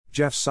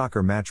Jeff's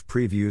Soccer Match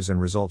Previews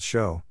and Results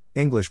Show,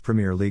 English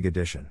Premier League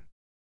Edition.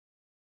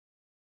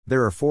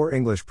 There are 4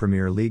 English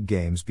Premier League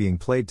games being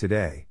played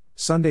today,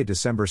 Sunday,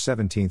 December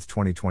 17,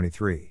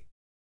 2023.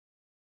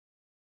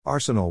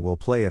 Arsenal will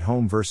play at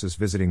home versus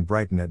visiting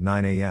Brighton at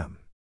 9 a.m.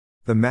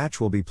 The match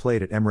will be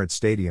played at Emirates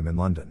Stadium in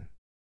London.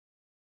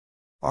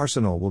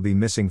 Arsenal will be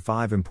missing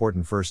 5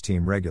 important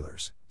first-team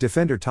regulars.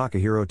 Defender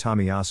Takahiro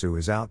Tomiyasu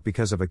is out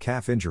because of a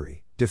calf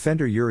injury.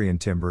 Defender Jurrien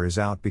Timber is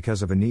out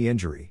because of a knee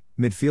injury.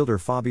 Midfielder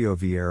Fabio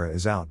Vieira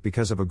is out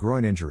because of a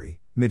groin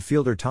injury.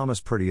 Midfielder Thomas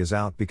Partey is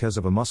out because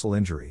of a muscle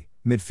injury.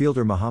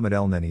 Midfielder Mohamed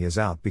Elneny is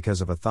out because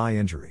of a thigh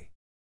injury.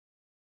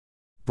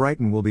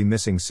 Brighton will be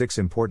missing 6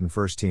 important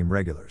first-team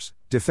regulars.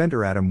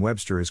 Defender Adam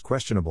Webster is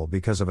questionable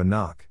because of a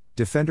knock.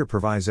 Defender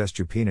Perviz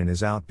Estupinan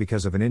is out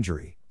because of an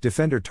injury.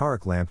 Defender Tariq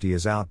Lamptey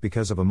is out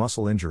because of a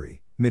muscle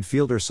injury.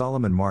 Midfielder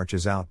Solomon March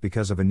is out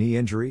because of a knee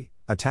injury.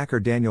 Attacker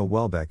Daniel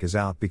Welbeck is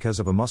out because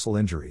of a muscle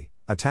injury.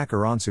 Attacker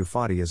Ansu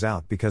Fati is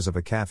out because of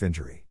a calf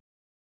injury.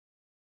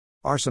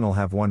 Arsenal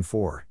have won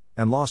 4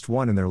 and lost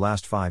 1 in their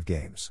last 5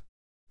 games.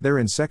 They're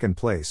in second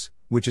place,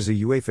 which is a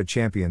UEFA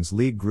Champions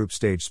League group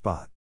stage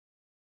spot.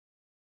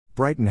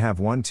 Brighton have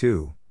won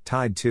 2,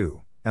 tied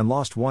 2, and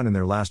lost 1 in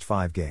their last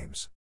 5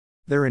 games.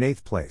 They're in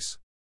 8th place.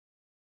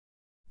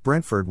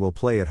 Brentford will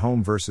play at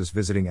home versus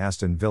visiting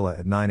Aston Villa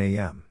at 9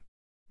 a.m.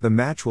 The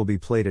match will be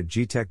played at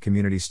GTEC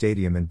Community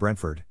Stadium in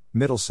Brentford,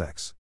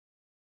 Middlesex.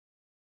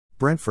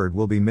 Brentford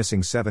will be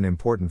missing 7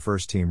 important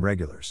first-team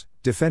regulars.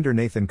 Defender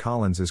Nathan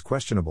Collins is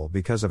questionable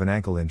because of an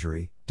ankle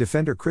injury.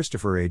 Defender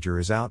Christopher Ager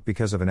is out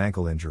because of an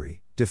ankle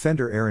injury.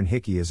 Defender Aaron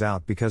Hickey is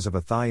out because of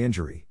a thigh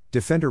injury.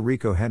 Defender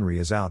Rico Henry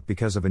is out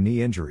because of a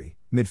knee injury.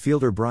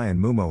 Midfielder Brian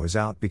Mumo is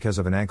out because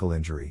of an ankle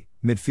injury.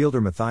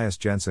 Midfielder Matthias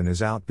Jensen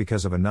is out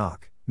because of a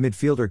knock.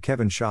 Midfielder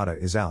Kevin Shada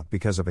is out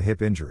because of a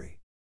hip injury.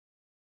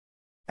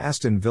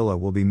 Aston Villa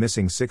will be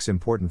missing 6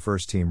 important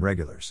first-team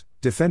regulars.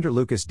 Defender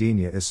Lucas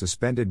Digne is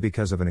suspended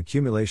because of an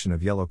accumulation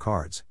of yellow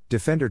cards.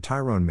 Defender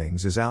Tyrone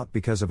Mings is out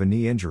because of a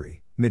knee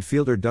injury.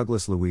 Midfielder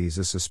Douglas Luiz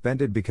is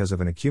suspended because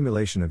of an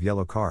accumulation of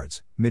yellow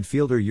cards.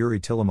 Midfielder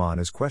Yuri Tillman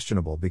is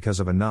questionable because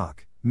of a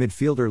knock.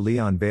 Midfielder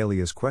Leon Bailey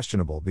is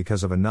questionable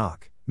because of a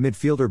knock.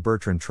 Midfielder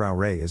Bertrand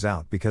Traoré is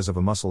out because of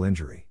a muscle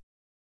injury.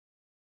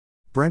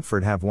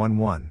 Brentford have won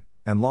 1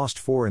 and lost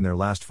 4 in their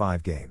last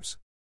 5 games.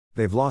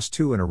 They've lost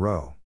 2 in a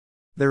row.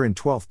 They're in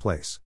 12th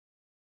place.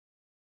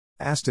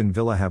 Aston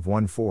Villa have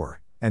won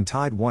 4 and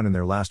tied 1 in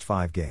their last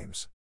 5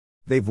 games.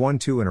 They've won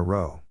 2 in a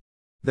row.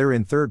 They're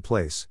in 3rd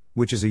place,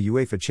 which is a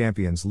UEFA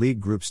Champions League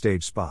group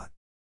stage spot.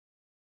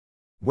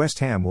 West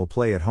Ham will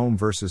play at home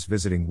versus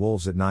visiting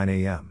Wolves at 9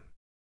 a.m.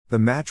 The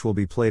match will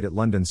be played at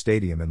London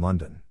Stadium in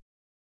London.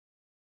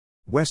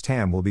 West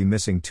Ham will be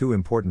missing 2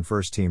 important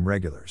first-team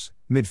regulars.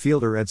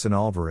 Midfielder Edson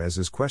Alvarez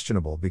is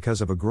questionable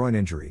because of a groin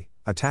injury.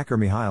 Attacker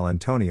Mihail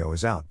Antonio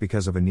is out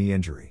because of a knee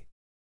injury.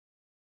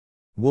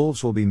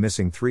 Wolves will be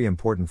missing 3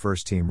 important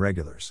first-team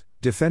regulars.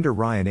 Defender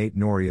Ryan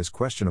Ait-Nouri is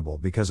questionable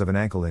because of an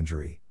ankle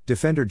injury.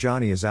 Defender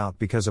Johnny is out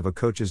because of a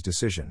coach's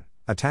decision.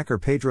 Attacker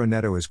Pedro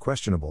Neto is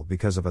questionable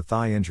because of a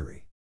thigh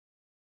injury.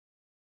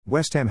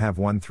 West Ham have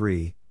won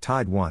 3,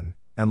 tied 1,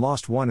 and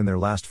lost 1 in their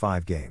last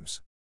 5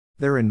 games.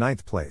 They're in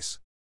 9th place.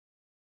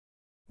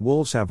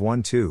 Wolves have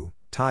won 2,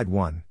 tied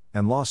 1,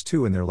 and lost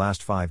 2 in their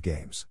last 5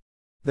 games.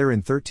 They're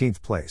in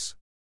 13th place.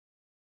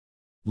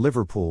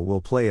 Liverpool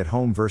will play at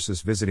home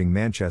versus visiting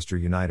Manchester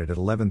United at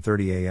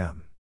 11:30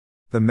 a.m.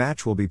 The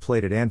match will be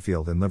played at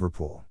Anfield in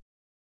Liverpool.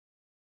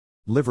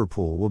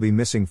 Liverpool will be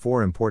missing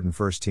 4 important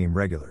first-team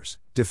regulars.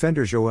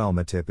 Defender Joel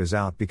Matip is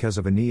out because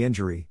of a knee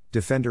injury.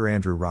 Defender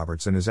Andrew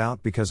Robertson is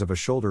out because of a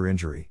shoulder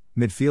injury.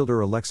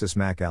 Midfielder Alexis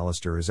Mac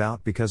Allister is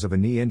out because of a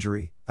knee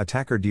injury.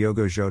 Attacker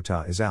Diogo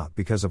Jota is out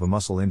because of a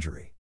muscle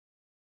injury.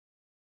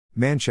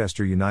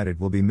 Manchester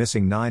United will be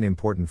missing 9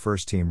 important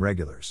first-team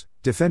regulars.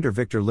 Defender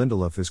Victor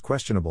Lindelof is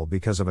questionable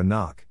because of a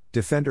knock.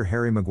 Defender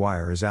Harry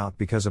Maguire is out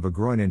because of a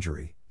groin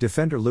injury.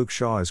 Defender Luke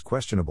Shaw is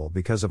questionable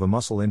because of a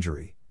muscle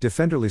injury.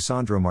 Defender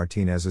Lisandro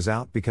Martinez is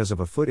out because of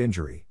a foot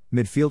injury.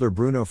 Midfielder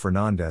Bruno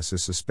Fernandes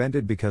is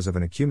suspended because of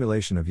an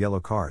accumulation of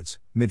yellow cards.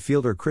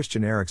 Midfielder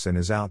Christian Eriksen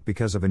is out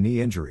because of a knee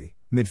injury.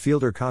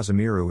 Midfielder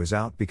Casemiro is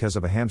out because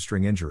of a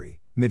hamstring injury.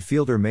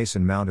 Midfielder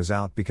Mason Mount is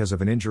out because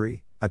of an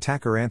injury.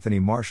 Attacker Anthony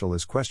Martial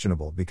is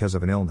questionable because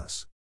of an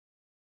illness.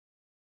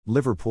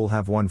 Liverpool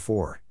have won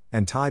 4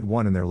 and tied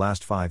 1 in their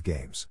last 5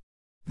 games.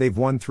 They've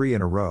won 3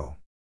 in a row.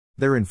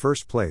 They're in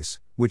 1st place,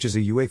 which is a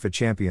UEFA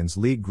Champions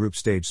League group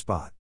stage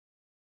spot.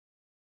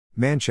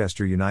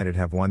 Manchester United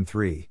have won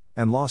 3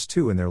 and lost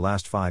 2 in their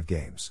last 5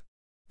 games.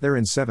 They're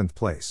in 7th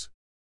place.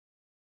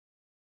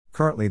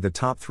 Currently the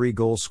top 3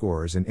 goal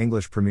scorers in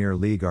English Premier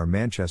League are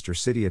Manchester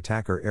City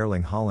attacker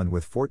Erling Haaland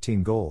with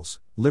 14 goals,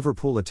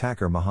 Liverpool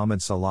attacker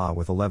Mohamed Salah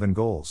with 11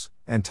 goals,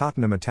 and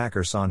Tottenham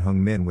attacker Son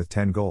Heung-min with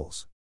 10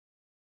 goals.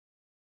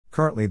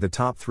 Currently the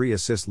top 3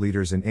 assist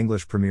leaders in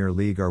English Premier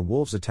League are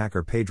Wolves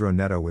attacker Pedro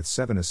Neto with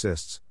 7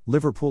 assists,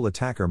 Liverpool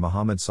attacker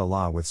Mohamed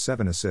Salah with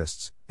 7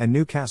 assists, and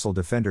Newcastle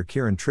defender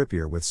Kieran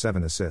Trippier with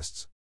 7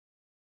 assists.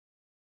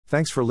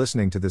 Thanks for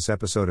listening to this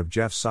episode of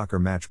Jeff's Soccer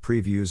Match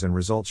Previews and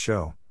Results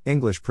Show,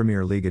 English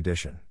Premier League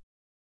Edition.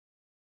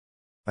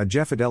 A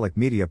Jeffadelic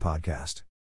Media Podcast.